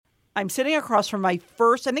I'm sitting across from I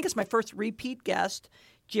think it's my first repeat guest,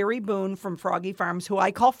 Jerry Boone from Froggy Farms, who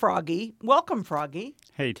I call Froggy. Welcome, Froggy.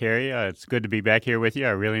 Hey, Terry. It's good to be back here with you.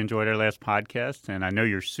 I really enjoyed our last podcast, and I know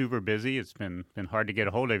you're super busy. It's been hard to get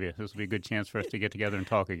a hold of you. This will be a good chance for us to get together and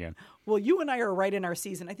talk again. Well, you and I are right in our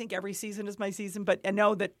season. I think every season is my season, but I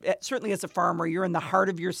know that certainly as a farmer, you're in the heart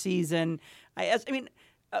of your season.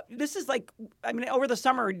 This is over the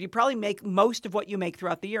summer, you probably make most of what you make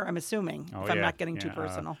throughout the year, I'm assuming, I'm not getting too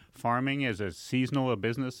personal. Farming is as seasonal a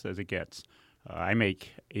business as it gets. I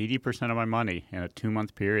make 80% of my money in a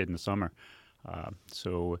 2-month period in the summer.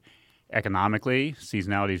 So economically,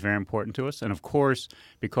 seasonality is very important to us. And of course,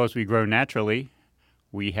 because we grow naturally,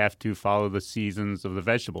 we have to follow the seasons of the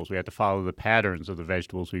vegetables. We have to follow the patterns of the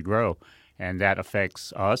vegetables we grow. And that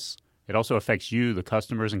affects us. It also affects you, the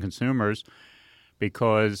customers and consumers,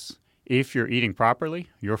 because if you're eating properly,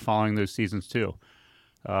 you're following those seasons too.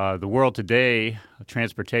 The world today,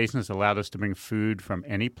 transportation has allowed us to bring food from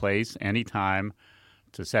any place, any time,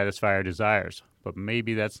 to satisfy our desires. But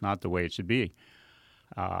maybe that's not the way it should be.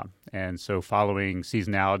 And so following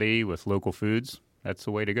seasonality with local foods, that's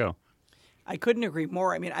the way to go. I couldn't agree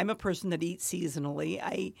more. I mean, I'm a person that eats seasonally.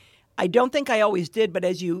 I don't think I always did, but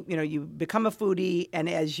as you become a foodie and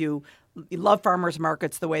as you love farmers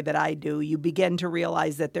markets the way that I do, you begin to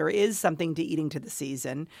realize that there is something to eating to the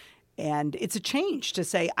season. And it's a change to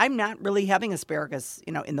say, I'm not really having asparagus,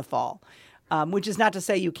 in the fall, which is not to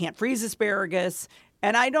say you can't freeze asparagus.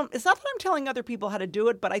 And it's not that I'm telling other people how to do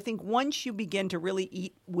it, but I think once you begin to really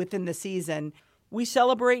eat within the season, we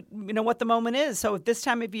celebrate, what the moment is. So at this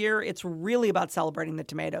time of year, it's really about celebrating the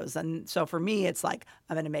tomatoes. And so for me, it's like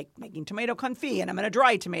I'm going to making tomato confit, and I'm going to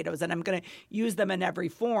dry tomatoes, and I'm going to use them in every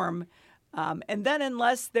form. And then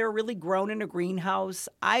unless they're really grown in a greenhouse,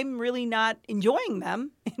 I'm really not enjoying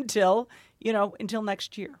them until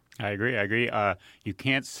next year. I agree. You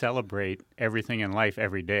can't celebrate everything in life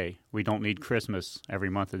every day. We don't need Christmas every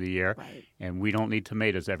month of the year, right. And we don't need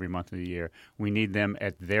tomatoes every month of the year. We need them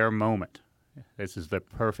at their moment. This is the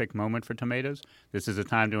perfect moment for tomatoes. This is the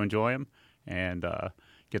time to enjoy them and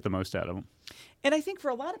get the most out of them. And I think for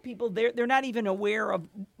a lot of people, they're not even aware of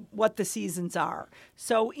what the seasons are.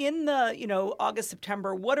 So in the August,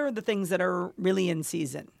 September, what are the things that are really in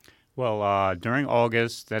season? Well, during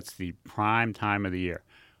August, that's the prime time of the year.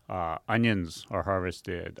 Onions are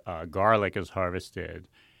harvested, garlic is harvested,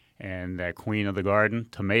 and that queen of the garden,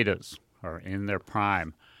 tomatoes, are in their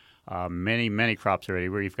prime. Many crops already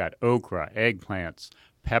where you've got okra, eggplants,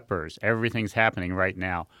 peppers. Everything's happening right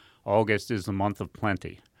now. August is the month of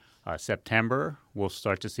plenty. September, we'll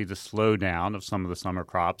start to see the slowdown of some of the summer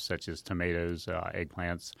crops, such as tomatoes,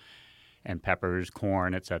 eggplants, and peppers,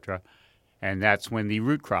 corn, etc. And that's when the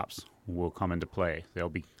root crops will come into play. They'll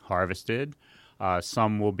be harvested.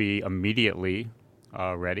 Some will be immediately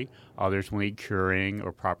ready. Others will need curing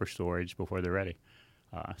or proper storage before they're ready.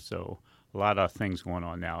 So a lot of things going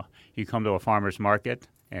on now. You come to a farmer's market,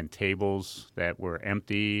 and tables that were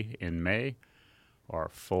empty in May are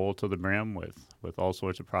full to the brim with all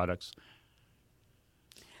sorts of products.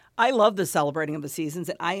 I love the celebrating of the seasons.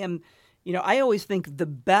 And I always think the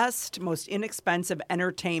best, most inexpensive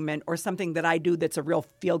entertainment or something that I do that's a real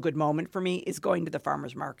feel-good moment for me is going to the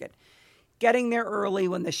farmer's market. Getting there early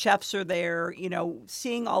when the chefs are there,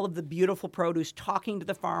 seeing all of the beautiful produce, talking to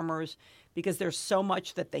the farmers, because there's so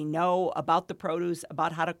much that they know about the produce,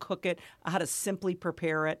 about how to cook it, how to simply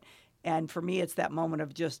prepare it. And for me, it's that moment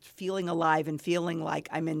of just feeling alive and feeling like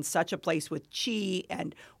I'm in such a place with chi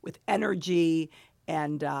and with energy.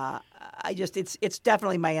 And it's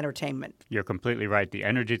definitely my entertainment. You're completely right. The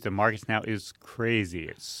energy at the markets now is crazy.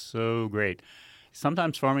 It's so great.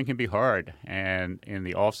 Sometimes farming can be hard. And in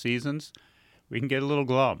the off seasons, we can get a little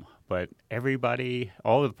glum. But everybody,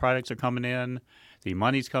 all of the products are coming in. The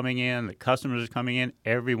money's coming in. The customers are coming in.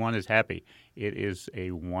 Everyone is happy. It is a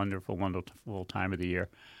wonderful, wonderful time of the year.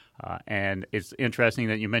 And it's interesting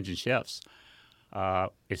that you mentioned chefs.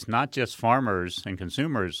 It's not just farmers and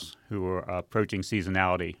consumers who are approaching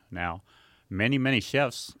seasonality now. Many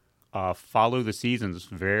chefs follow the seasons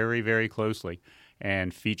very, very closely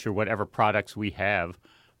and feature whatever products we have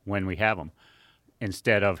when we have them,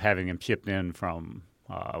 instead of having them shipped in from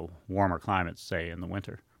warmer climates, say, in the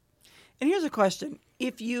winter. And here's a question.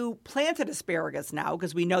 If you planted asparagus now,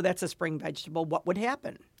 because we know that's a spring vegetable, what would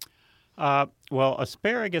happen? Well,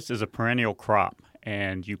 asparagus is a perennial crop,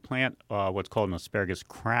 and you plant what's called an asparagus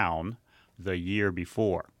crown the year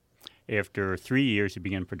before. After 3 years, you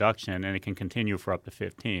begin production, and it can continue for up to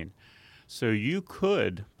 15. So you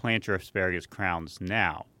could plant your asparagus crowns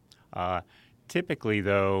now. Typically,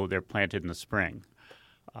 though, they're planted in the spring.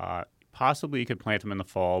 Possibly you could plant them in the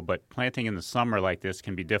fall, but planting in the summer like this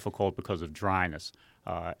can be difficult because of dryness.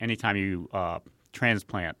 Anytime you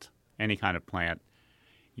transplant any kind of plant,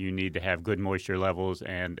 you need to have good moisture levels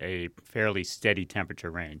and a fairly steady temperature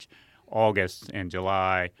range. August and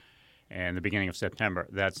July and the beginning of September,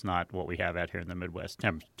 that's not what we have out here in the Midwest.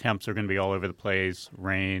 Temps are going to be all over the place,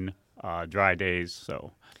 rain, dry days,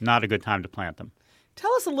 so not a good time to plant them.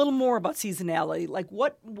 Tell us a little more about seasonality. Like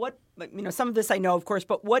what some of this I know, of course,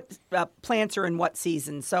 but what plants are in what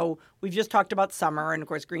season? So we've just talked about summer and, of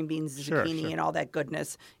course, green beans, zucchini, and all that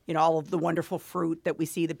goodness. All of the wonderful fruit that we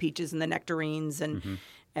see, the peaches and the nectarines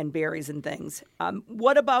and berries and things.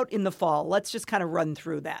 What about in the fall? Let's just kind of run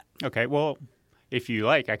through that. Okay, well, if you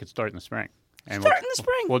like, I could start in the spring. And start in the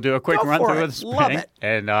spring. We'll do a quick run through of the spring. Love it.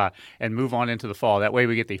 And move on into the fall. That way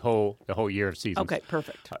we get the whole year of seasons. Okay,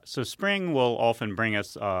 perfect. So spring will often bring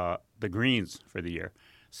us the greens for the year.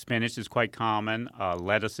 Spinach is quite common,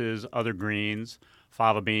 lettuces, other greens,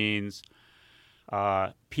 fava beans.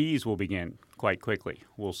 Peas will begin quite quickly.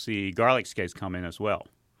 We'll see garlic scads come in as well.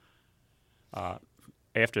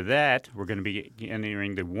 After that, we're going to be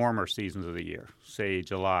entering the warmer seasons of the year, say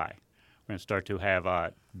July. We're going to start to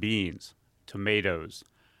have beans, tomatoes,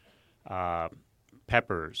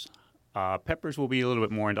 peppers. Peppers will be a little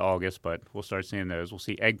bit more into August, but we'll start seeing those. We'll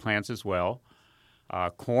see eggplants as well.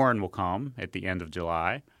 Corn will come at the end of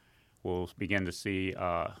July. We'll begin to see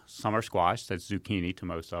summer squash, that's zucchini to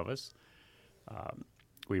most of us.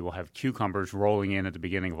 We will have cucumbers rolling in at the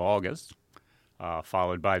beginning of August,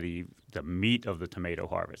 followed by the meat of the tomato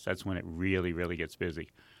harvest. That's when it really, really gets busy.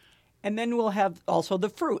 And then we'll have also the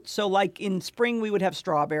fruit. So like in spring, we would have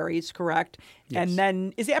strawberries, correct? Yes. And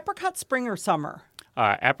then is the apricot spring or summer?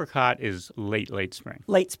 Apricot is late spring.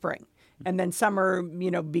 Late spring. And then summer,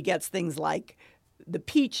 begets things like the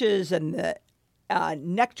peaches and the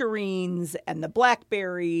nectarines and the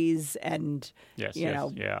blackberries and,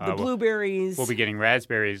 the blueberries. We'll be getting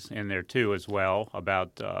raspberries in there, too, as well,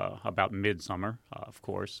 about midsummer, of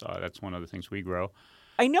course. That's one of the things we grow.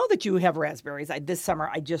 I know that you have raspberries. This summer,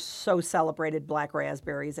 I just so celebrated black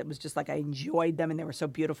raspberries. It was just like I enjoyed them, and they were so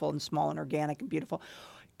beautiful and small and organic and beautiful.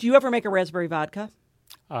 Do you ever make a raspberry vodka?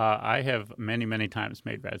 I have many, many times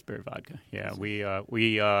made raspberry vodka. Yeah,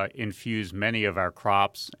 we infuse many of our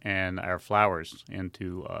crops and our flowers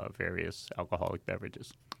into various alcoholic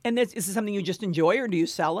beverages. And is this something you just enjoy, or do you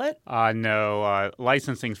sell it? No.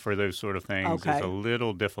 Licensing for those sort of things is a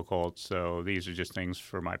little difficult, so these are just things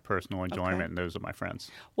for my personal enjoyment, and those are my friends.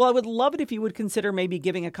 Well, I would love it if you would consider maybe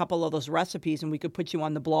giving a couple of those recipes, and we could put you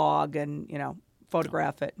on the blog and,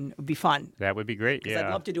 photograph it, and it would be fun. That would be great, yeah.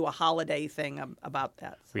 I'd love to do a holiday thing about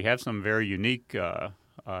that. So. We have some very unique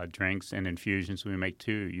drinks and infusions we make,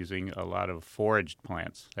 too, using a lot of foraged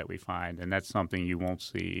plants that we find, and that's something you won't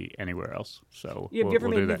see anywhere else. So have you ever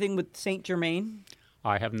made anything with Saint Germain?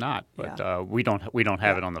 I have not, but we don't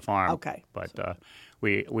have it on the farm. Okay. But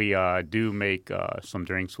we do make some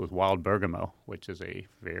drinks with wild bergamot, which is a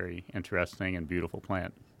very interesting and beautiful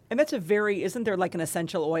plant. And that's isn't there like an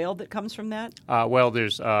essential oil that comes from that? Well,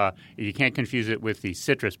 there's you can't confuse it with the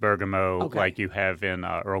citrus bergamot like you have in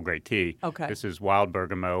Earl Grey tea. Okay. This is wild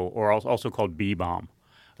bergamot, or also called bee balm.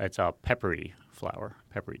 It's a peppery flower,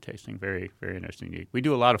 peppery tasting, very, very interesting. We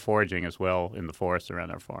do a lot of foraging as well in the forests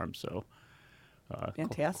around our farm, so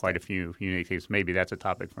fantastic. Quite a few unique things. Maybe that's a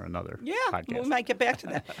topic for another podcast. We might get back to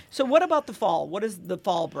that. So what about the fall? What does the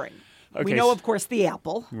fall bring? Okay, we know, of course, the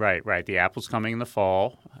apple. Right. The apple's coming in the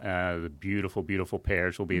fall. The beautiful, beautiful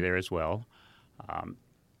pears will be there as well.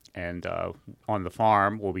 And on the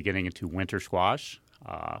farm, we'll be getting into winter squash,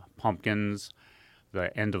 pumpkins,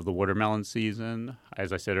 the end of the watermelon season.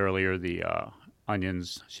 As I said earlier, the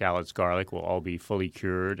onions, shallots, garlic will all be fully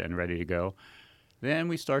cured and ready to go. Then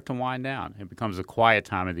we start to wind down. It becomes a quiet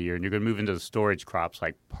time of the year, and you're going to move into the storage crops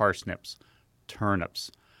like parsnips,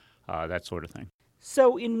 turnips, that sort of thing.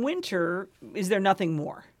 So in winter, is there nothing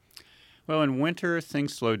more? Well, in winter,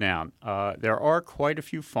 things slow down. There are quite a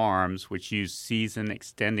few farms which use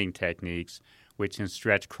season-extending techniques which can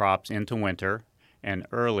stretch crops into winter and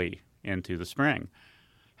early into the spring.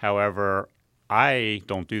 However, I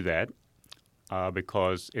don't do that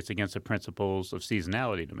because it's against the principles of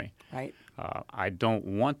seasonality to me. Right. I don't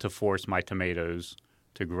want to force my tomatoes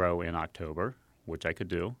to grow in October, which I could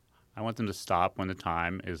do. I want them to stop when the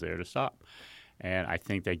time is there to stop. And I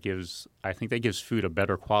think that gives food a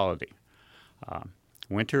better quality.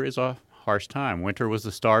 Winter is a harsh time. Winter was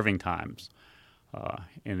the starving times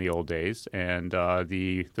in the old days, and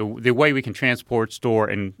the way we can transport, store,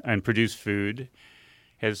 and produce food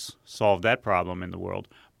has solved that problem in the world.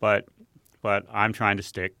 But but I'm trying to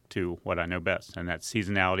stick to what I know best, and that's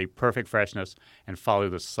seasonality, perfect freshness, and follow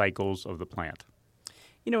the cycles of the plant.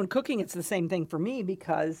 You know, in cooking, it's the same thing for me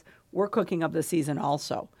because we're cooking of the season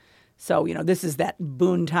also. So, this is that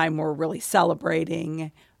boon time we're really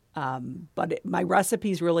celebrating. My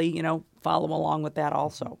recipes really, follow along with that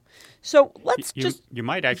also. So let's you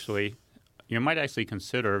might actually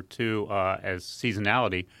consider too as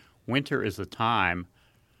seasonality. Winter is the time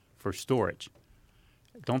for storage.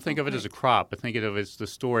 Don't think of it as a crop, but think of it as the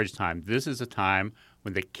storage time. This is a time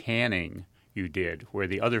when the canning you did, where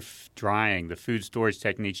the other drying, the food storage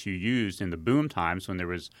techniques you used in the boom times when there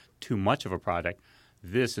was too much of a product,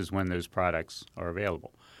 this is when those products are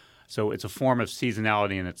available. So it's a form of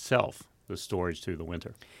seasonality in itself, the storage through the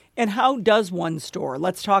winter. And how does one store?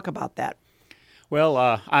 Let's talk about that.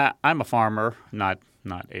 Well, I'm a farmer, not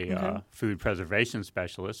a food preservation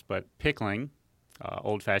specialist, but pickling,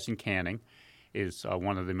 old-fashioned canning, is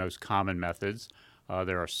one of the most common methods.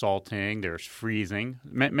 There are salting, there's freezing,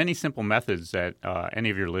 many simple methods that any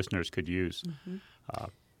of your listeners could use. Mm-hmm.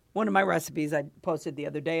 One of my recipes I posted the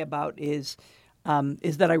other day about is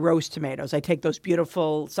that I roast tomatoes. I take those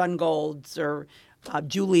beautiful Sun Golds or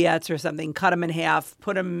Juliets or something, cut them in half,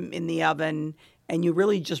 put them in the oven, and you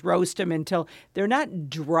really just roast them until they're not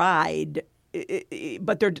dried,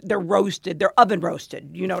 but they're roasted. They're oven roasted.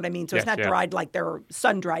 You know what I mean? So it's not dried like they're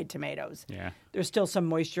sun-dried tomatoes. Yeah. There's still some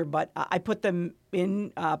moisture, but I put them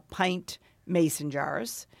in pint mason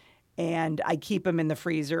jars, and I keep them in the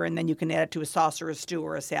freezer, and then you can add it to a sauce or a stew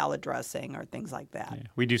or a salad dressing or things like that. Yeah.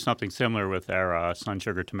 We do something similar with our sun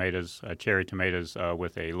sugar tomatoes, cherry tomatoes,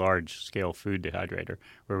 with a large-scale food dehydrator,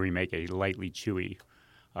 where we make a lightly chewy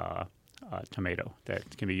tomato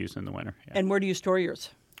that can be used in the winter. Yeah. And where do you store yours?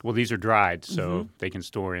 Well, these are dried, so they can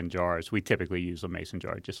store in jars. We typically use a mason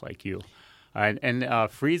jar, just like you. And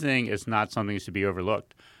freezing is not something that should be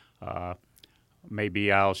overlooked.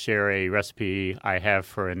 Maybe I'll share a recipe I have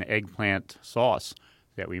for an eggplant sauce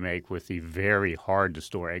that we make with the very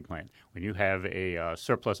hard-to-store eggplant. When you have a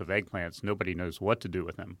surplus of eggplants, nobody knows what to do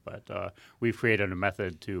with them. But we've created a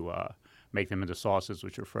method to make them into sauces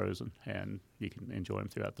which are frozen, and you can enjoy them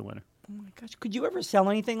throughout the winter. Oh, my gosh. Could you ever sell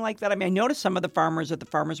anything like that? I mean, I noticed some of the farmers at the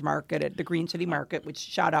farmers market at the Green City Market, which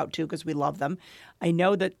shout out to because we love them. I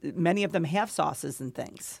know that many of them have sauces and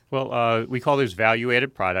things. Well, we call those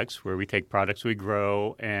value-added products, where we take products we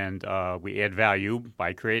grow and we add value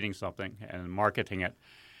by creating something and marketing it.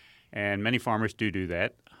 And many farmers do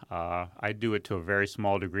that. I do it to a very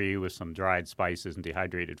small degree with some dried spices and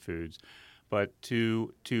dehydrated foods. But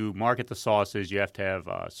to market the sauces, you have to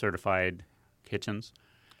have certified kitchens.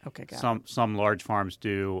 Okay, got it. Some large farms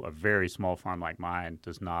do. A very small farm like mine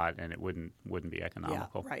does not, and it wouldn't be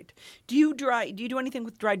economical. Yeah, right. Do you do anything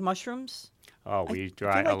with dried mushrooms? Oh, we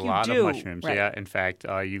dry a lot of mushrooms. Right. Yeah, in fact,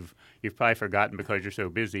 you've probably forgotten because you're so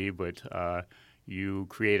busy, but you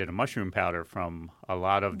created a mushroom powder from a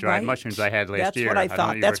lot of dried mushrooms I had last year. That's what I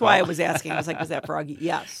thought. That's why I was asking. I was like, was that froggy?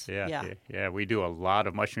 Yes. Yeah. We do a lot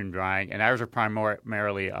of mushroom drying, and ours are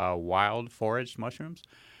primarily wild foraged mushrooms.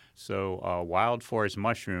 So wild forest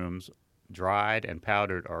mushrooms, dried and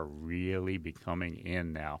powdered, are really becoming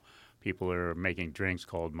in now. People are making drinks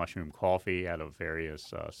called mushroom coffee out of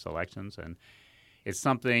various selections, and it's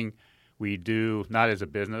something we do not as a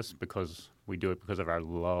business because we do it because of our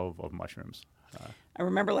love of mushrooms. I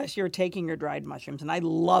remember last year taking your dried mushrooms, and I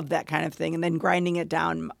love that kind of thing, and then grinding it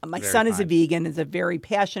down. My son is a vegan, is a very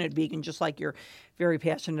passionate vegan, just like you're very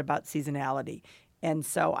passionate about seasonality. And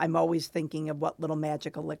so I'm always thinking of what little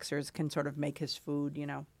magic elixirs can sort of make his food,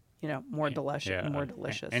 more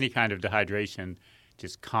delicious. Any kind of dehydration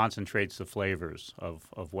just concentrates the flavors of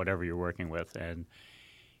whatever you're working with. And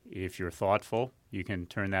if you're thoughtful, you can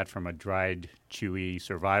turn that from a dried, chewy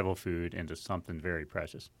survival food into something very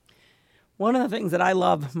precious. One of the things that I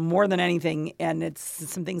love more than anything, and it's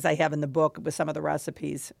some things I have in the book with some of the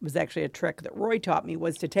recipes, was actually a trick that Roy taught me,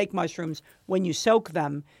 was to take mushrooms, when you soak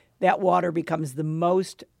them, that water becomes the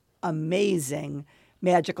most amazing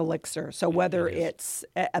magic elixir. So whether it's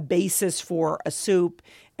a basis for a soup,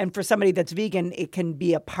 and for somebody that's vegan, it can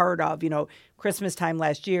be a part of, Christmas time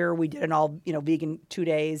last year, we did an all, vegan 2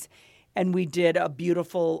 days, and we did a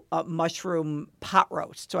beautiful mushroom pot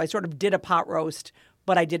roast. So I sort of did a pot roast,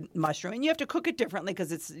 but I did mushroom. And you have to cook it differently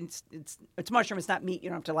because it's mushroom. It's not meat. You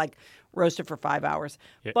don't have to roast it for 5 hours.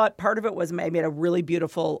 Yep. But part of it was I made a really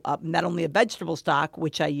beautiful, not only a vegetable stock,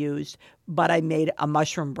 which I used, but I made a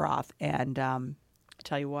mushroom broth. And I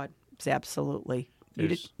tell you what, it's absolutely,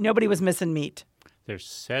 nobody was missing meat. There's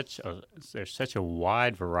such a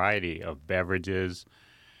wide variety of beverages,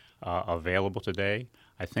 available today.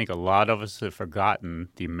 I think a lot of us have forgotten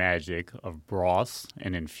the magic of broths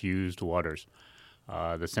and infused waters.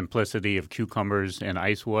 The simplicity of cucumbers in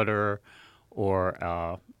ice water,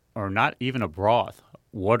 or not even a broth,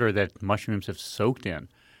 water that mushrooms have soaked in.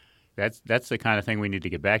 That's the kind of thing we need to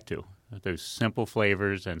get back to. Those simple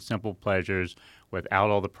flavors and simple pleasures without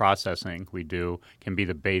all the processing we do can be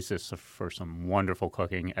the basis for some wonderful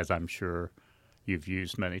cooking, as I'm sure you've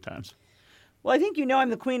used many times. Well, I think you know I'm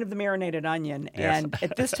the queen of the marinated onion. Yes. And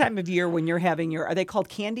at this time of year when you're having are they called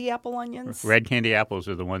candy apple onions? Red candy apples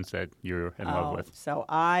are the ones that you're in love with. So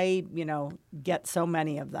I, get so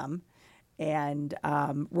many of them. And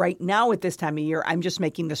right now at this time of year, I'm just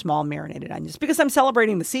making the small marinated onions because I'm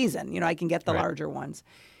celebrating the season. I can get the larger ones.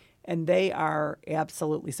 And they are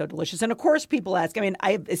absolutely so delicious. And of course, people ask. I mean,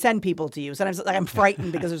 I send people to you. Sometimes I'm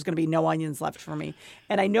frightened because there's going to be no onions left for me.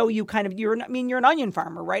 And I know you you're an onion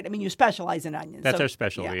farmer, right? I mean, you specialize in onions. That's our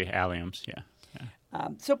specialty, alliums. Yeah.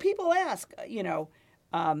 So people ask,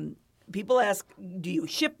 do you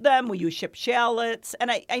ship them? Will you ship shallots?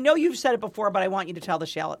 And I know you've said it before, but I want you to tell the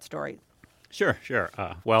shallot story. Sure.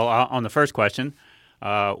 Well, on the first question,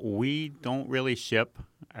 we don't really ship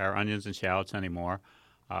our onions and shallots anymore.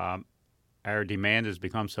 Our demand has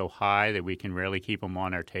become so high that we can rarely keep them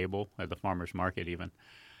on our table at the farmer's market even.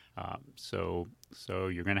 So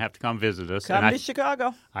you're going to have to come visit us. Come to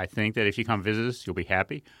Chicago. I think that if you come visit us, you'll be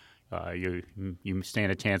happy. You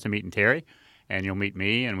stand a chance of meeting Terry, and you'll meet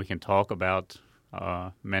me, and we can talk about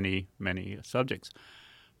many, many subjects.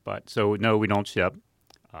 But so, no, we don't ship.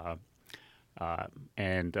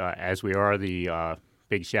 And as we are the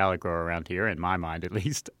big shallot grower around here, in my mind at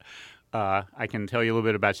least, I can tell you a little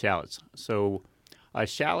bit about shallots. So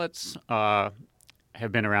shallots have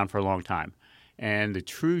been around for a long time. And the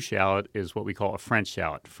true shallot is what we call a French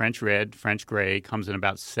shallot. French red, French gray, comes in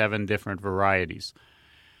about 7 different varieties.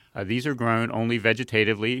 These are grown only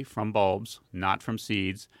vegetatively from bulbs, not from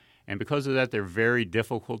seeds. And because of that, they're very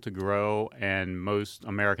difficult to grow, and most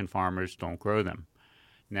American farmers don't grow them.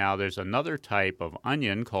 Now, there's another type of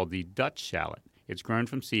onion called the Dutch shallot. It's grown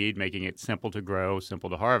from seed, making it simple to grow, simple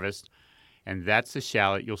to harvest, and that's the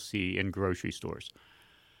shallot you'll see in grocery stores.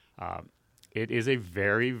 It is a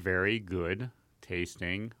very, very good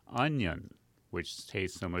tasting onion, which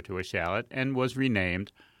tastes similar to a shallot and was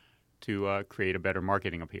renamed to create a better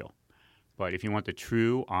marketing appeal. But if you want the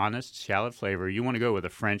true, honest shallot flavor, you want to go with a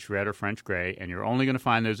French red or French gray, and you're only going to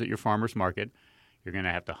find those at your farmer's market. You're going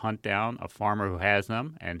to have to hunt down a farmer who has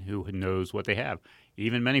them and who knows what they have.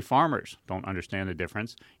 Even many farmers don't understand the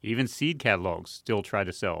difference. Even seed catalogs still try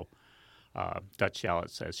to sell Dutch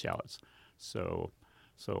shallots as shallots. So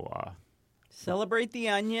celebrate the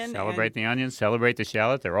onion. Celebrate the onion. Celebrate the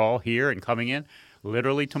shallot. They're all here and coming in.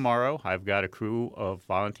 Literally tomorrow, I've got a crew of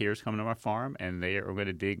volunteers coming to my farm, and they are going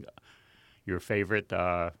to dig your favorite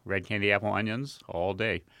red candy apple onions all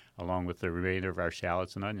day, along with the remainder of our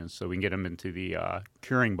shallots and onions, so we can get them into the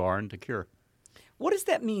curing barn to cure. What does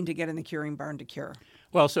that mean to get in the curing barn to cure?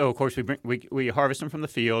 Well, so of course we harvest them from the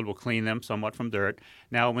field. We'll clean them somewhat from dirt.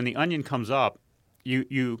 Now, when the onion comes up,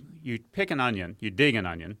 you pick an onion, you dig an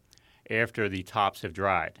onion after the tops have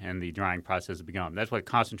dried and the drying process has begun. That's what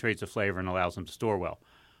concentrates the flavor and allows them to store well.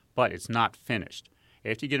 But it's not finished.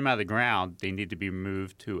 After you get them out of the ground, they need to be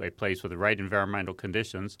moved to a place with the right environmental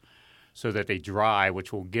conditions so that they dry,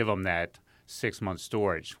 which will give them that 6-month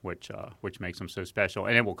storage, which makes them so special,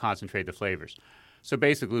 and it will concentrate the flavors. So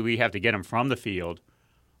basically, we have to get them from the field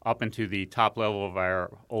up into the top level of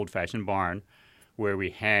our old-fashioned barn, where we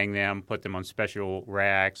hang them, put them on special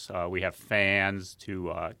racks. We have fans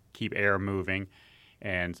to keep air moving,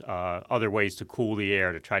 and other ways to cool the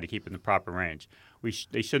air to try to keep it in the proper range.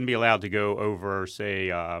 They shouldn't be allowed to go over,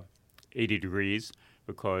 say, 80 degrees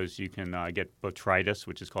because you can get botrytis,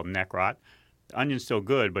 which is called neck rot. The onion's still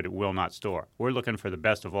good, but it will not store. We're looking for the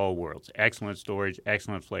best of all worlds, excellent storage,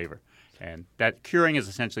 excellent flavor. And that curing is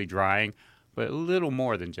essentially drying, but a little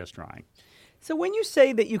more than just drying. So when you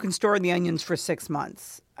say that you can store the onions for 6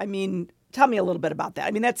 months, I mean, tell me a little bit about that.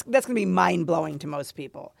 I mean, that's going to be mind-blowing to most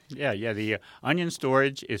people. Yeah. The onion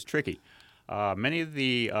storage is tricky. Many of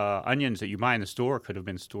the onions that you buy in the store could have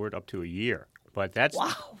been stored up to a year, but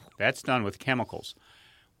that's done with chemicals.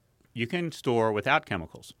 You can store without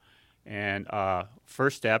chemicals. And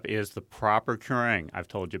first step is the proper curing I've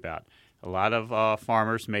told you about. A lot of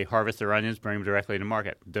farmers may harvest their onions, bring them directly to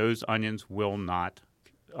market. Those onions will not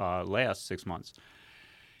last 6 months.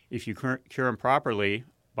 If you cure them properly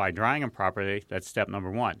by drying them properly, that's step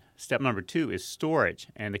number 1. Step number 2 is storage,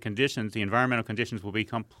 and the environmental conditions will be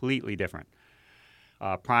completely different.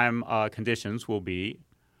 Prime conditions will be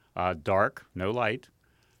dark, no light,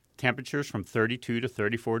 temperatures from 32 to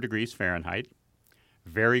 34 degrees Fahrenheit,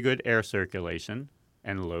 very good air circulation,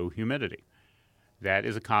 and low humidity. That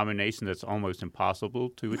is a combination that's almost impossible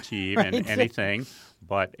to achieve Right. in anything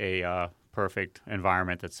but a perfect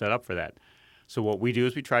environment that's set up for that. So what we do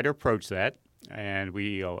is we try to approach that, and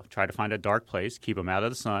we try to find a dark place, keep them out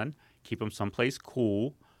of the sun, keep them someplace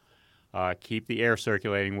cool, keep the air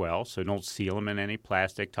circulating well, so don't seal them in any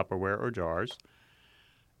plastic, Tupperware, or jars,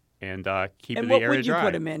 and keep And the what area would you dry.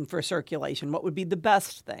 put them in for circulation? What would be the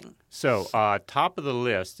best thing? So top of the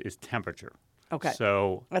list is temperature. Okay.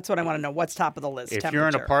 So That's what I want to know. What's top of the list? if you're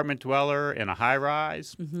an apartment dweller in a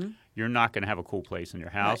high-rise, you're not going to have a cool place in your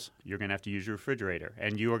house. Right. You're going to have to use your refrigerator.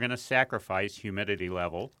 And you are going to sacrifice humidity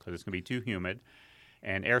level, because it's going to be too humid,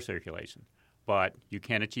 and air circulation. But you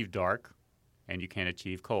can achieve dark, and you can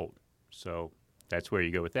achieve cold. So that's where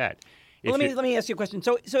you go with that. Well, let me ask you a question.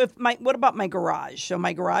 So what about my garage? So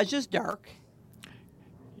my garage is dark.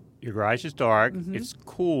 Your garage is dark. It's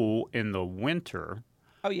cool in the winter.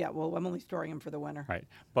 Oh, yeah. Well, I'm only storing them for the winter. Right.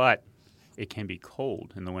 But it can be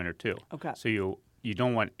cold in the winter, too. Okay. So you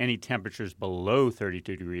don't want any temperatures below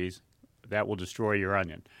 32 degrees. That will destroy your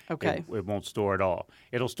onion. Okay. It won't store at all.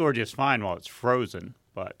 It'll store just fine while it's frozen,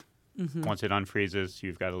 but once it unfreezes,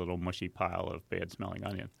 you've got a little mushy pile of bad-smelling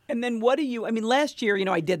onion. And then last year,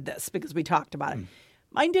 I did this because we talked about it.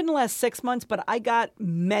 Mine didn't last 6 months, but I got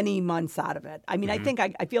many months out of it. I mean, I think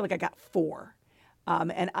I feel like I got 4.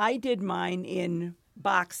 And I did mine in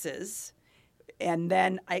boxes, and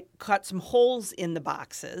then I cut some holes in the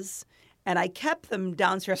boxes, and I kept them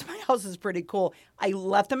downstairs. My house is pretty cool. I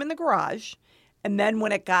left them in the garage, and then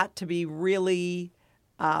when it got to be really,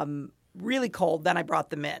 really cold, then I brought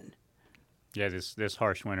them in. Yeah, this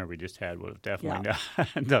harsh winter we just had would have definitely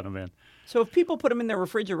done them in. So if people put them in their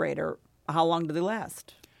refrigerator, how long do they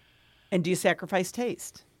last? And do you sacrifice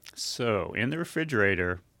taste? So in the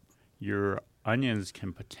refrigerator, your onions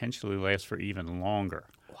can potentially last for even longer.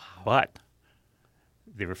 Wow. But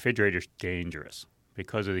the refrigerator's dangerous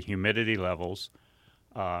because of the humidity levels.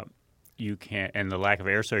 You can't, and the lack of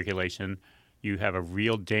air circulation, you have a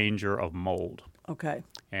real danger of mold. Okay.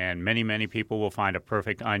 And many, many people will find a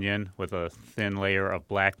perfect onion with a thin layer of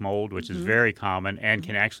black mold, which is very common and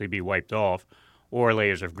can actually be wiped off, or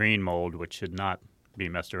layers of green mold, which should not be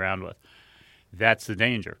messed around with. That's the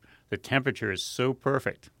danger. The temperature is so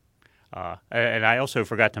perfect. And I also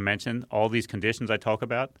forgot to mention, all these conditions I talk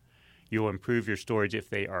about, you'll improve your storage if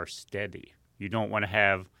they are steady. You don't want to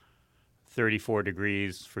have 34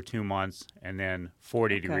 degrees for 2 months and then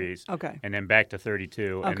 40 degrees and then back to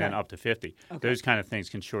 32 and then up to 50. Those kind of things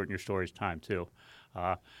can shorten your storage time too.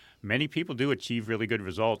 Many people do achieve really good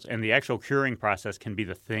results, and the actual curing process can be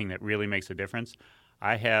the thing that really makes a difference.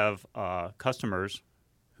 I have customers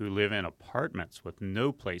who live in apartments with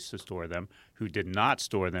no place to store them, who did not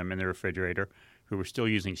store them in the refrigerator, who were still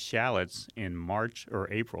using shallots in March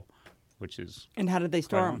or April, which is... And how did they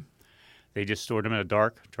store them? They just stored them in a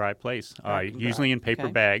dark, dry place, usually in paper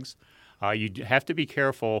bags. You have to be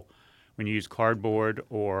careful when you use cardboard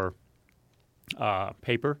or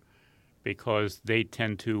paper because they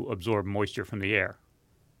tend to absorb moisture from the air,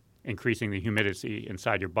 increasing the humidity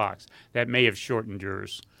inside your box. That may have shortened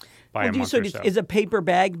yours by a month or so. Is a paper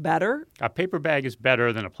bag better? A paper bag is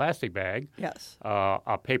better than a plastic bag. Yes.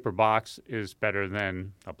 A paper box is better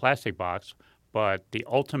than a plastic box, but the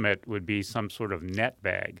ultimate would be some sort of net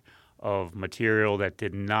bag of material that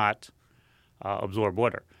did not absorb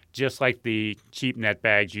water. Just like the cheap net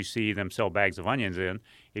bags you see them sell bags of onions in,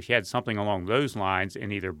 if you had something along those lines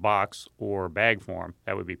in either box or bag form,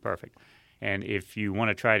 that would be perfect. And if you want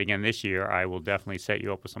to try it again this year, I will definitely set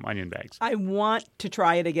you up with some onion bags. I want to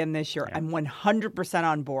try it again this year. Yeah. I'm 100%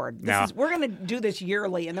 on board. We're going to do this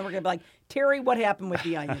yearly, and then we're going to be like, Terry, what happened with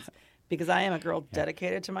the onions? Because I am a girl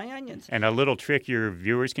dedicated to my onions. And a little trick your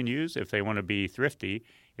viewers can use if they want to be thrifty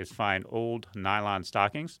is find old nylon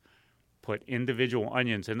stockings, put individual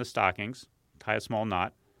onions in the stockings, tie a small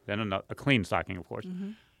knot, then a clean stocking, of course,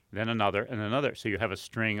 then another and another. So you have a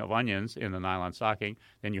string of onions in the nylon stocking,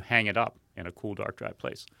 then you hang it up in a cool, dark, dry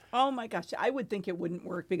place. Oh, my gosh. I would think it wouldn't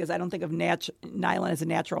work because I don't think of nylon as a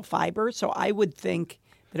natural fiber, so I would think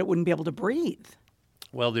that it wouldn't be able to breathe.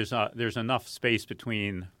 Well, there's enough space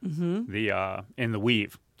between the in the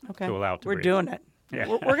weave to allow it to breathe. We're doing it. Yeah.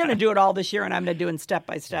 We're going to do it all this year, and I'm going to do it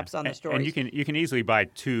step-by-steps on the stories. And you can easily buy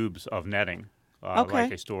tubes of netting like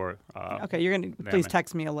they store. You're going to please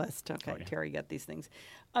text me a list. Okay, Terry, get these things.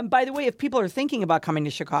 By the way, if people are thinking about coming to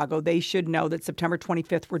Chicago, they should know that September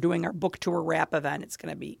 25th we're doing our book tour wrap event. It's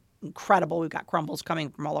going to be incredible. We've got crumbles coming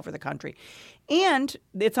from all over the country. And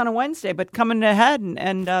it's on a Wednesday, but coming ahead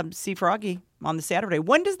and see Froggy on the Saturday.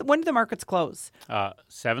 When do the markets close?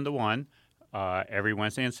 7 to 1 every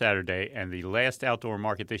Wednesday and Saturday. And the last outdoor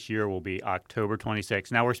market this year will be October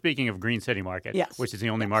 26th. Now, we're speaking of Green City Market, Yes. which is the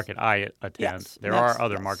only market I attend. Yes. There are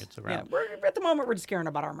other markets around. Yeah, at the moment, we're just caring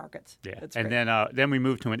about our markets. Yeah, That's and great. then we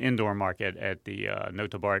moved to an indoor market at the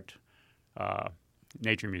Notabart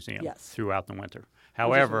Nature Museum throughout the winter.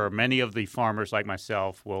 However, many of the farmers like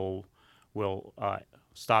myself will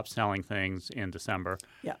stop selling things in December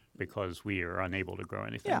because we are unable to grow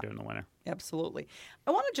anything during the winter. Absolutely.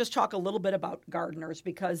 I want to just talk a little bit about gardeners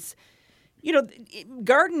because, you know,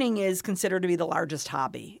 gardening is considered to be the largest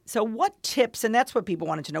hobby. So what tips, and that's what people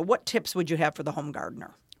wanted to know, what tips would you have for the home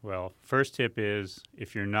gardener? Well, first tip is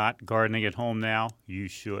if you're not gardening at home now, you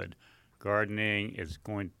should. Gardening is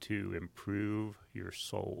going to improve your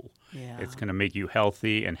soul. Yeah. It's going to make you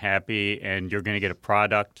healthy and happy, and you're going to get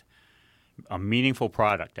a meaningful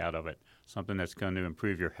product out of it, something that's going to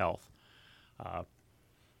improve your health.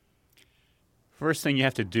 First thing you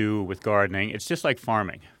have to do with gardening, it's just like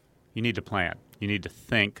farming. You need to plan. You need to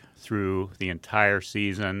think through the entire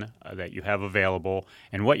season that you have available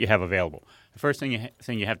and what you have available. The first thing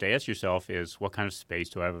you have to ask yourself is, what kind of space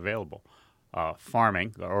do I have available?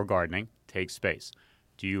 Farming or gardening takes space.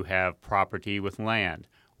 Do you have property with land?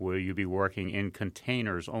 Will you be working in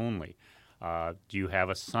containers only? Do you have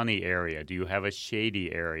a sunny area? Do you have a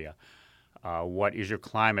shady area? What is your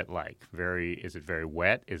climate like? Is it very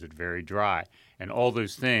wet? Is it very dry? And all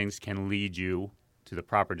those things can lead you to the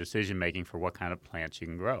proper decision-making for what kind of plants you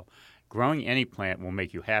can grow. Growing any plant will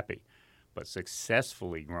make you happy, but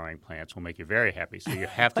successfully growing plants will make you very happy. So you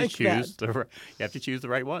have to choose the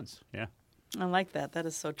right ones. Yeah. I like that. That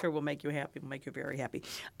is so true. Will make you happy. Will make you very happy.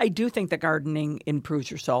 I do think that gardening improves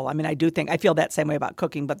your soul. I mean, I feel that same way about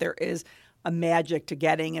cooking, but there is a magic to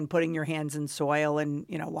getting and putting your hands in soil and,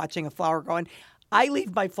 you know, watching a flower grow. And I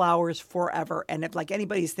leave my flowers forever. And if like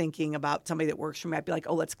anybody's thinking about somebody that works for me, I'd be like,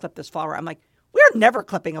 oh, let's clip this flower. I'm like, we're never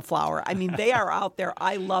clipping a flower. I mean, they are out there.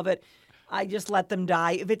 I love it. I just let them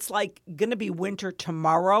die. If it's like going to be winter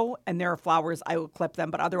tomorrow and there are flowers, I will clip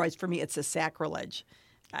them. But otherwise, for me, it's a sacrilege.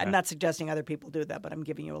 I'm not suggesting other people do that, but I'm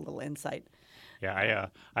giving you a little insight. Yeah,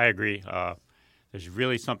 I agree. There's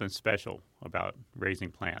really something special about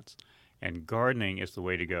raising plants, and gardening is the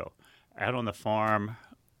way to go. Out on the farm,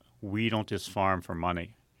 we don't just farm for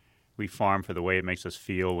money. We farm for the way it makes us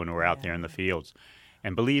feel when we're out there in the fields.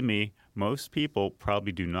 And believe me, most people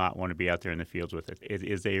probably do not want to be out there in the fields with it. It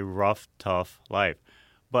is a rough, tough life.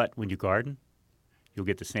 But when you garden, you'll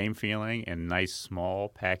get the same feeling in nice, small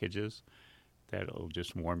packages that'll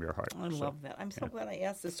just warm your heart. I love that. I'm so glad I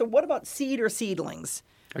asked this. So what about seed or seedlings?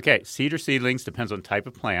 Okay, seed or seedlings depends on type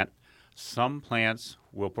of plant. Some plants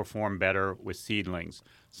will perform better with seedlings.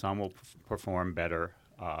 Some will perform better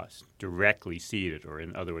directly seeded, or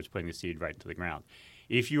in other words, putting the seed right into the ground.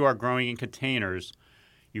 If you are growing in containers,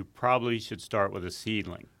 you probably should start with a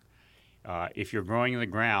seedling. If you're growing in the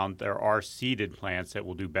ground, there are seeded plants that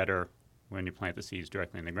will do better when you plant the seeds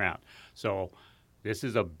directly in the ground. So this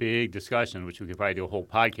is a big discussion, which we could probably do a whole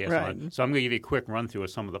podcast on. So I'm going to give you a quick run through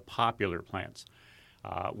of some of the popular plants.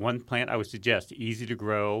 One plant I would suggest, easy to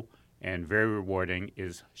grow and very rewarding,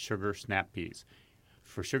 is sugar snap peas.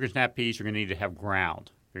 For sugar snap peas, you're going to need to have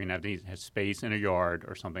ground. You're going to need to have space in a yard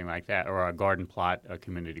or something like that, or a garden plot, a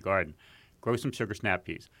community garden. Grow some sugar snap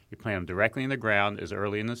peas. You plant them directly in the ground as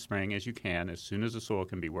early in the spring as you can, as soon as the soil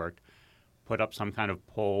can be worked. Put up some kind of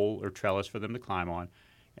pole or trellis for them to climb on,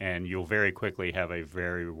 and you'll very quickly have a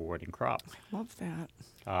very rewarding crop. I love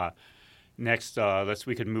that. Next,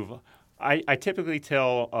 we could move. I typically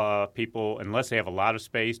tell people, unless they have a lot of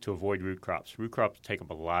space, to avoid root crops. Root crops take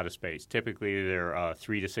up a lot of space. Typically, they're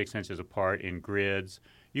 3 to 6 inches apart in grids.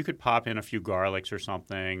 You could pop in a few garlics or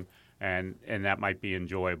something, and that might be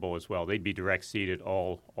enjoyable as well. They'd be direct seeded,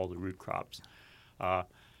 all the root crops.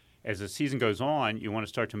 As the season goes on, you want to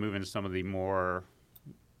start to move into some of the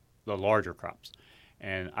larger crops.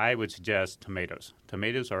 And I would suggest tomatoes.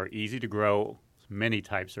 Tomatoes are easy to grow. Many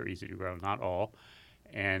types are easy to grow, not all.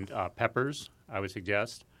 And peppers, I would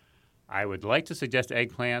suggest. I would like to suggest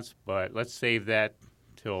eggplants, but let's save that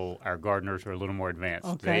till our gardeners are a little more advanced.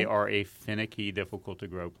 Okay. They are a finicky, difficult to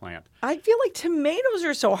grow plant. I feel like tomatoes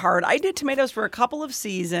are so hard. I did tomatoes for a couple of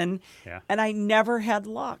seasons, and I never had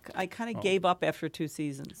luck. I kind of gave up after 2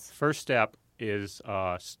 seasons. First step is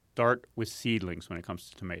start with seedlings when it comes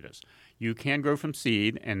to tomatoes. You can grow from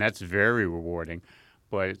seed, and that's very rewarding.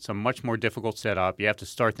 but it's a much more difficult setup. You have to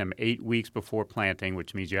start them 8 weeks before planting,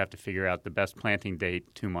 which means you have to figure out the best planting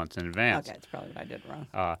date 2 months in advance. Okay, that's probably what I did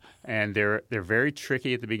wrong. And they're very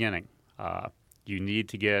tricky at the beginning. You need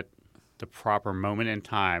to get the proper moment in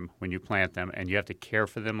time when you plant them, and you have to care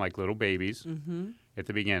for them like little babies at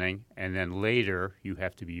the beginning, and then later you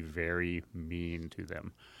have to be very mean to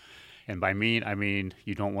them. And by mean, I mean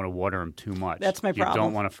you don't want to water them too much. That's my problem. You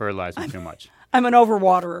don't want to fertilize them too much. I'm an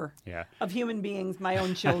overwaterer Yeah. of human beings, my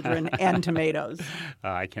own children, and tomatoes.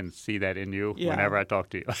 I can see that in you Yeah. whenever I talk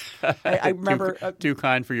to you. I remember too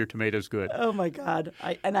kind for your tomatoes good. Oh my God!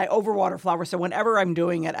 I overwater flowers. So whenever I'm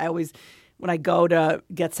doing it, I always, when I go to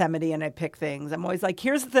Gethsemane and I pick things, I'm always like,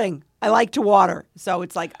 here's the thing: I like to water. So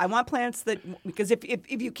it's like I want plants that, because if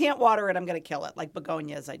you can't water it, I'm going to kill it. Like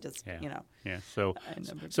begonias, I just Yeah. So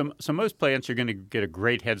most plants you're going to get a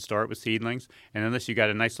great head start with seedlings, and unless you got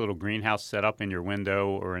a nice little greenhouse set up in your window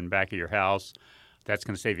or in back of your house, that's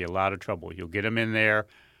going to save you a lot of trouble. You'll get them in there.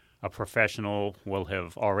 A professional will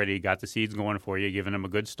have already got the seeds going for you, giving them a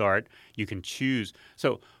good start. You can choose.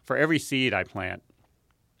 So for every seed I plant,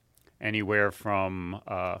 anywhere from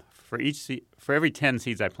for every 10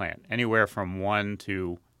 seeds I plant, anywhere from 1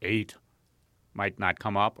 to 8 might not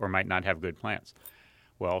come up or might not have good plants.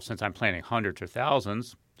 Well, since I'm planting hundreds or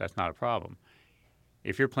thousands, that's not a problem.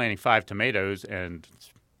 If you're planting 5 tomatoes and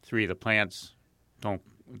 3 of the plants don't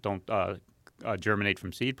germinate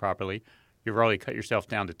from seed properly, you've already cut yourself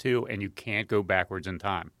down to 2, and you can't go backwards in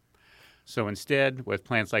time. So instead, with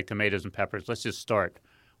plants like tomatoes and peppers, let's just start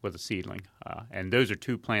with a seedling. And those are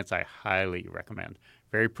 2 plants I highly recommend.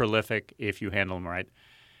 Very prolific if you handle them right,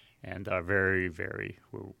 and very, very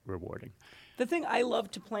rewarding. The thing I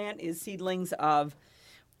love to plant is seedlings of,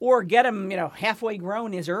 or get them, halfway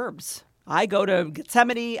grown, is herbs. I go to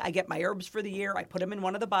Gethsemane. I get my herbs for the year. I put them in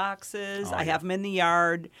one of the boxes. I have them in the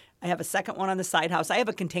yard. I have a second one on the side house. I have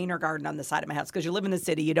a container garden on the side of my house because you live in the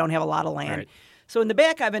city. You don't have a lot of land. Right. So in the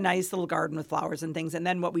back, I have a nice little garden with flowers and things. And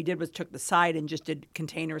then what we did was took the side and just did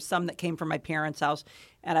containers, some that came from my parents' house.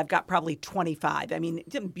 And I've got probably 25. I mean,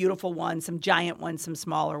 some beautiful ones, some giant ones, some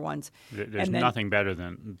smaller ones. There's nothing better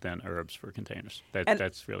than herbs for containers.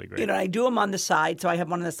 That's really great. I do them on the side. So I have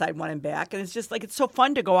one on the side, one in back. And it's just like, it's so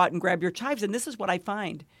fun to go out and grab your chives. And this is what I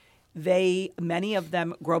find. Many of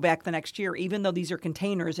them grow back the next year, even though these are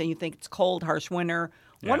containers and you think it's cold, harsh winter.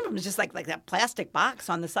 Yeah. One of them is just like that plastic box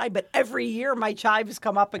on the side, but every year my chives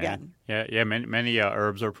come up again. Yeah. Many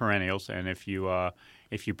herbs are perennials, and if you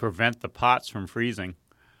prevent the pots from freezing,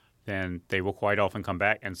 then they will quite often come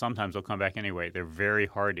back, and sometimes they'll come back anyway. They're very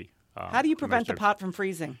hardy. How do you prevent the pot from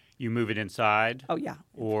freezing? You move it inside. Oh, yeah.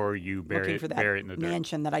 Or you bury it in the dirt.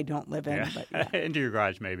 Mansion that I don't live in. Yeah. But into your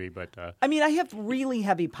garage maybe. But I mean, I have really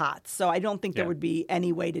heavy pots, so I don't think there would be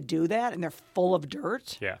any way to do that, and they're full of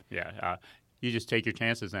dirt. Yeah. You just take your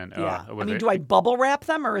chances then. Yeah. Do I bubble wrap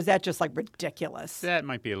them, or is that just like ridiculous? That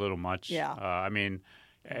might be a little much. Yeah.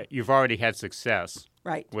 You've already had success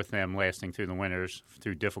with them lasting through the winters,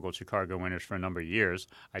 through difficult Chicago winters for a number of years.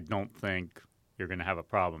 I don't think you're going to have a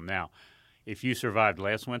problem now. If you survived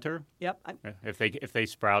last winter, if they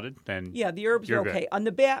sprouted, then the herbs are okay.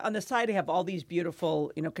 Good. On the side, I have all these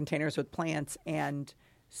beautiful containers with plants, and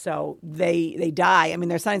so they die. I mean,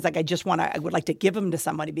 there's signs like I would like to give them to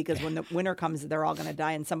somebody because when the winter comes, they're all going to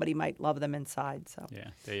die, and somebody might love them inside. So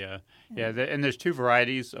and there's 2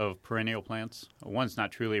 varieties of perennial plants. One's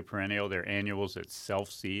not truly a perennial; they're annuals that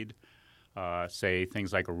self-seed. Say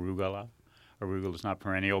things like arugula. Arugula is not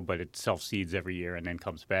perennial, but it self-seeds every year and then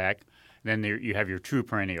comes back. Then you have your true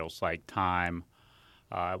perennials like thyme,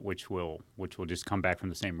 which will just come back from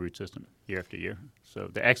the same root system year after year. So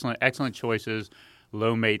the excellent choices,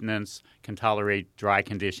 low maintenance, can tolerate dry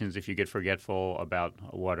conditions if you get forgetful about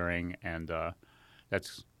watering, and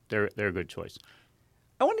they're a good choice.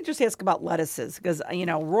 I want to just ask about lettuces because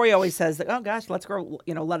Roy always says that, oh gosh, let's grow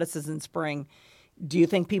lettuces in spring. Do you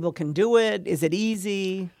think people can do it? Is it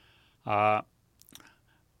easy?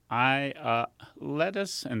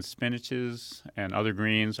 Lettuce and spinaches and other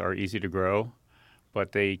greens are easy to grow,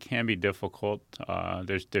 but they can be difficult.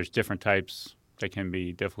 There's different types that can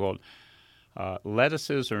be difficult.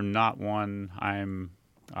 Lettuces are not one I'm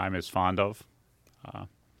as fond of,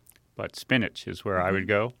 but spinach is where I would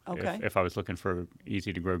go if I was looking for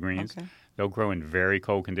easy to grow greens. Okay. They'll grow in very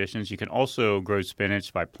cold conditions. You can also grow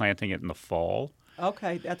spinach by planting it in the fall.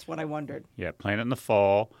 Okay, that's what I wondered. Yeah, plant it in the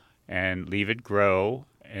fall and leave it grow,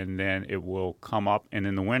 and then it will come up. And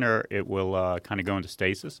in the winter, it will kind of go into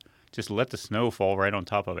stasis. Just let the snow fall right on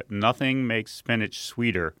top of it. Nothing makes spinach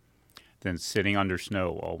sweeter than sitting under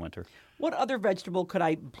snow all winter. What other vegetable could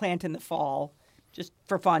I plant in the fall just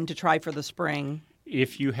for fun to try for the spring?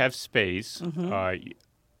 If you have space,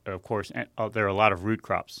 of course, there are a lot of root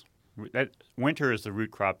crops. Winter is the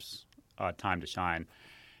root crops time to shine.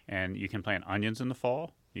 And you can plant onions in the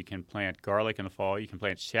fall. You can plant garlic in the fall. You can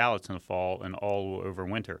plant shallots in the fall and all over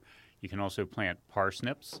winter. You can also plant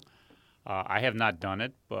parsnips. I have not done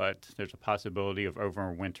it, but there's a possibility of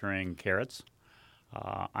overwintering carrots.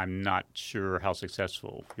 I'm not sure how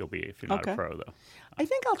successful you'll be if you're not a pro, though. I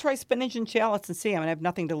think I'll try spinach and shallots and see. I have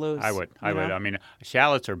nothing to lose. I would. I mean,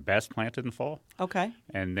 shallots are best planted in fall. Okay.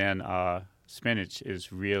 And then spinach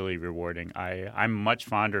is really rewarding. I'm much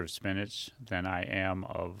fonder of spinach than I am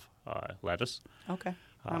of lettuce. Okay.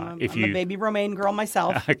 I'm a baby romaine girl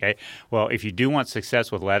myself. Okay. Well, if you do want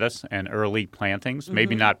success with lettuce and early plantings,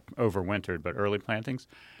 maybe not overwintered, but early plantings,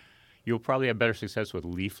 you'll probably have better success with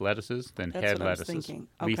leaf lettuces than That's head what lettuces. I was thinking.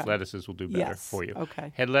 Okay. Leaf lettuces will do better for you.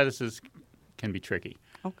 Okay. Head lettuces can be tricky.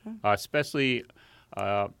 Okay. Especially,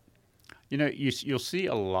 you'll see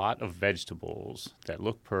a lot of vegetables that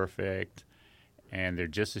look perfect and they're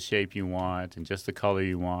just the shape you want and just the color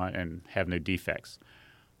you want and have no defects.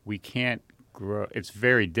 We can't grow. It's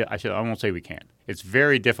very. I won't say we can't. It's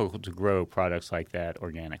very difficult to grow products like that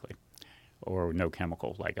organically, or no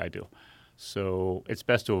chemical like I do. So it's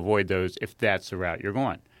best to avoid those if that's the route you're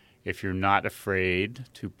going. If you're not afraid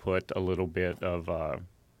to put a little bit of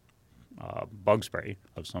bug spray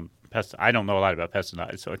of some pesticide. I don't know a lot about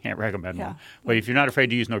pesticides, so I can't recommend one. But if you're not afraid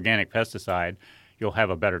to use an organic pesticide, you'll have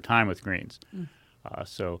a better time with greens.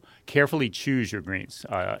 So carefully choose your greens.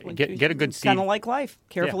 Get a good seed. Kind of like life.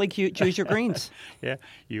 Carefully choose your greens. Yeah,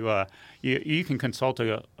 you can consult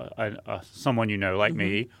someone you know like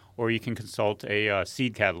me, or you can consult a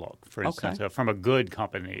seed catalog, for instance, from a good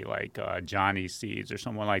company like Johnny's Seeds or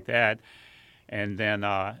someone like that. And then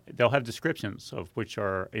they'll have descriptions of which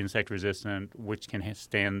are insect resistant, which can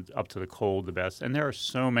stand up to the cold the best. And there are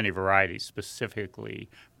so many varieties specifically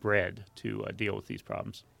bred to deal with these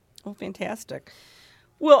problems. Oh, fantastic.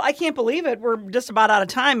 Well, I can't believe it. We're just about out of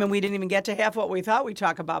time, and we didn't even get to half what we thought we'd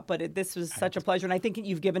talk about. But this was such a pleasure, and I think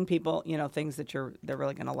you've given people, things that they're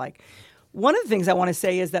really going to like. One of the things I want to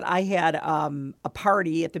say is that I had a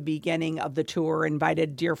party at the beginning of the tour,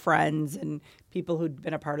 invited dear friends and people who'd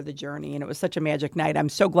been a part of the journey, and it was such a magic night. I'm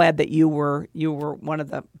so glad that you were one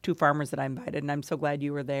of the two farmers that I invited, and I'm so glad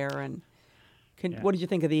you were there. And what did you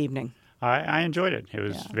think of the evening? I enjoyed it. It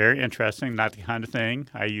was very interesting, not the kind of thing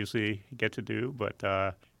I usually get to do. But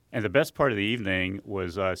and the best part of the evening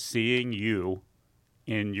was seeing you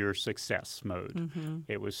in your success mode. Mm-hmm.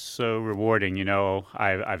 It was so rewarding.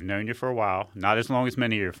 I've known you for a while, not as long as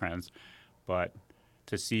many of your friends, but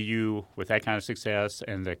to see you with that kind of success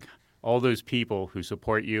and all those people who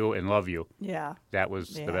support you and love you. Yeah. That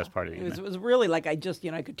was the best part of the evening. It was really like I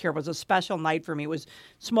could tell it was a special night for me. It was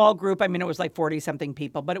small group. I mean, it was like 40-something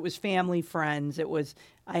people, but it was family, friends.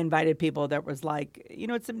 I invited people that was like,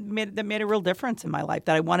 that made a real difference in my life,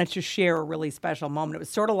 that I wanted to share a really special moment. It was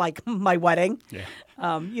sort of like my wedding. Yeah.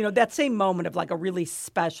 That same moment of like a really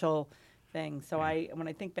special thing. So when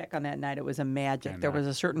I think back on that night, it was a magic. And there was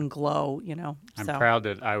a certain glow, I'm proud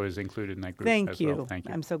that I was included in that group. Thank you.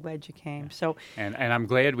 I'm so glad you came. Yeah. So and I'm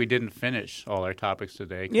glad we didn't finish all our topics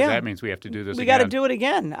today, because that means we have to do this again. We got to do it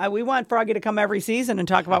again. We want Froggy to come every season and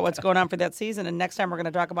talk about what's going on for that season. And next time we're going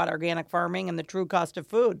to talk about organic farming and the true cost of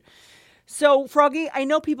food. So, Froggy, I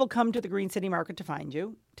know people come to the Green City Market to find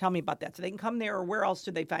you. Tell me about that. So they can come there, or where else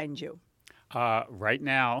do they find you? Right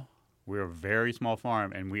now, we're a very small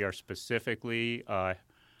farm, and we are specifically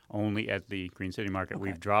only at the Green City Market. Okay.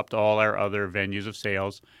 We've dropped all our other venues of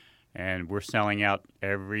sales, and we're selling out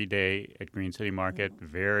every day at Green City Market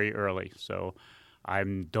very early. So I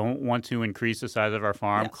don't want to increase the size of our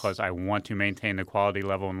farm because I want to maintain the quality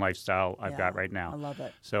level and lifestyle I've got right now. I love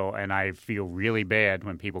it. So, and I feel really bad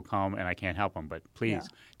when people come and I can't help them. But please,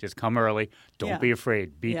 just come early. Don't be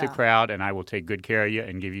afraid. Beat the crowd, and I will take good care of you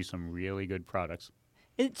and give you some really good products.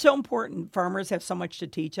 It's so important. Farmers have so much to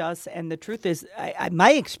teach us. And the truth is,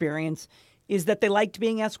 my experience is that they liked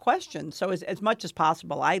being asked questions. So as much as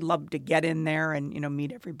possible, I love to get in there and,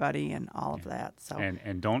 meet everybody and all of that. So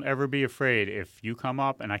And don't ever be afraid. If you come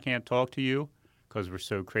up and I can't talk to you because we're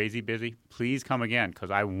so crazy busy, please come again,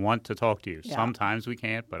 because I want to talk to you. Yeah. Sometimes we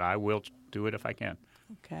can't, but I will do it if I can.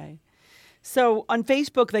 Okay. So on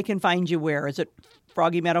Facebook, they can find you where? Is it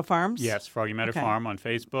Froggy Meadow Farms? Yes, Froggy Meadow Farm on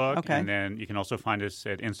Facebook. Okay. And then you can also find us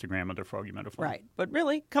at Instagram under Froggy Meadow Farm. Right. But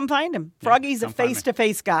really, come find him. Froggy's a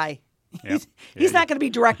face-to-face guy. He's not going to be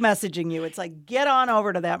direct messaging you. It's like, get on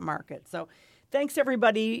over to that market. So thanks,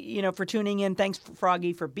 everybody, for tuning in. Thanks,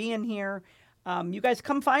 Froggy, for being here. You guys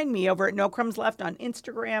come find me over at No Crumbs Left on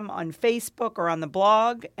Instagram, on Facebook, or on the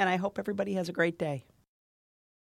blog. And I hope everybody has a great day.